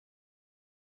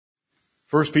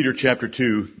1 Peter chapter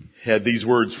 2 had these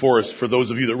words for us, for those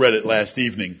of you that read it last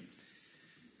evening.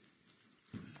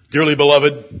 Dearly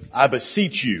beloved, I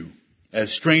beseech you,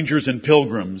 as strangers and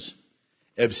pilgrims,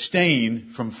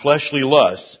 abstain from fleshly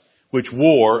lusts which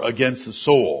war against the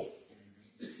soul,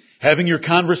 having your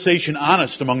conversation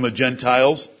honest among the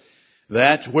Gentiles,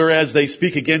 that, whereas they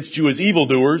speak against you as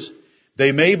evildoers,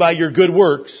 they may by your good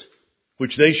works,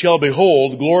 which they shall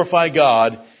behold, glorify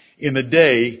God in the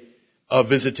day of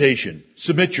visitation.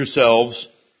 Submit yourselves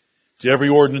to every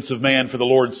ordinance of man for the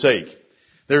Lord's sake.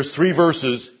 There's 3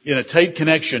 verses in a tight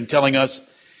connection telling us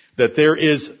that there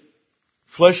is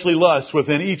fleshly lust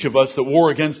within each of us that war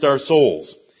against our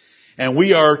souls. And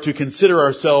we are to consider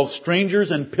ourselves strangers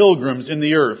and pilgrims in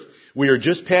the earth. We are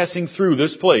just passing through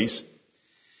this place.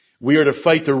 We are to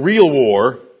fight the real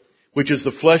war, which is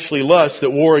the fleshly lust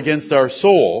that war against our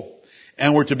soul.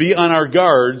 And we're to be on our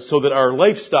guard so that our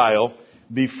lifestyle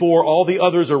before all the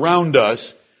others around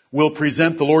us will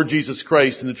present the Lord Jesus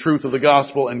Christ and the truth of the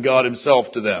gospel and God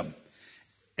himself to them.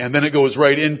 And then it goes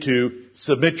right into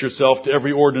submit yourself to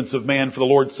every ordinance of man for the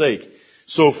Lord's sake.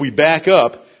 So if we back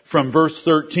up from verse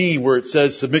 13 where it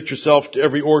says submit yourself to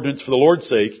every ordinance for the Lord's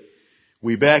sake,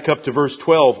 we back up to verse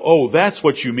 12. Oh, that's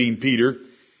what you mean, Peter.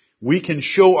 We can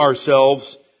show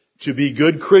ourselves to be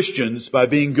good Christians by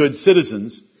being good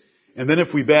citizens. And then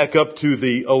if we back up to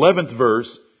the 11th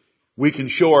verse, we can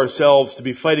show ourselves to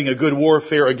be fighting a good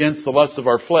warfare against the lusts of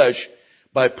our flesh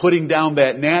by putting down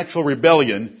that natural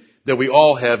rebellion that we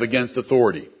all have against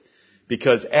authority.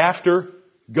 Because after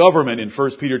government in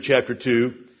 1 Peter chapter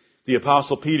 2, the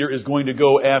Apostle Peter is going to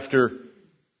go after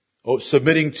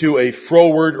submitting to a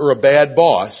froward or a bad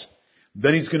boss.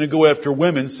 Then he's going to go after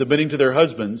women submitting to their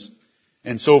husbands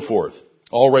and so forth.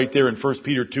 All right there in 1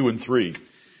 Peter 2 and 3.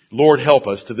 Lord, help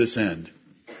us to this end.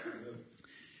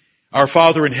 Our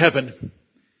Father in heaven,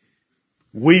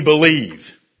 we believe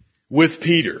with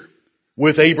Peter,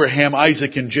 with Abraham,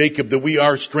 Isaac, and Jacob that we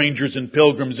are strangers and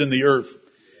pilgrims in the earth.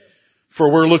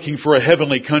 For we're looking for a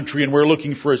heavenly country and we're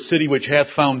looking for a city which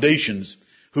hath foundations,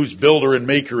 whose builder and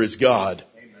maker is God.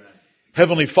 Amen.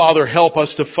 Heavenly Father, help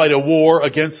us to fight a war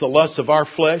against the lusts of our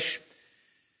flesh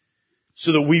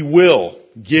so that we will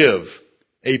give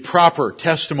a proper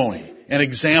testimony, an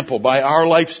example by our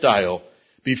lifestyle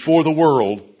before the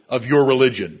world of your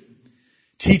religion.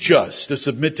 Teach us to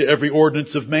submit to every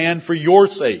ordinance of man for your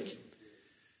sake.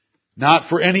 Not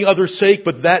for any other sake,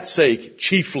 but that sake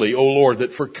chiefly, O Lord,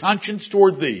 that for conscience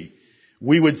toward thee,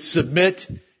 we would submit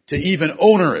to even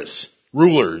onerous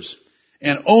rulers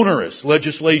and onerous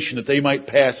legislation that they might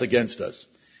pass against us.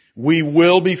 We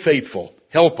will be faithful.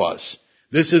 Help us.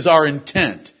 This is our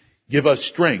intent. Give us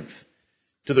strength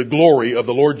to the glory of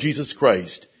the Lord Jesus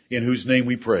Christ, in whose name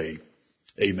we pray.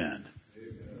 Amen.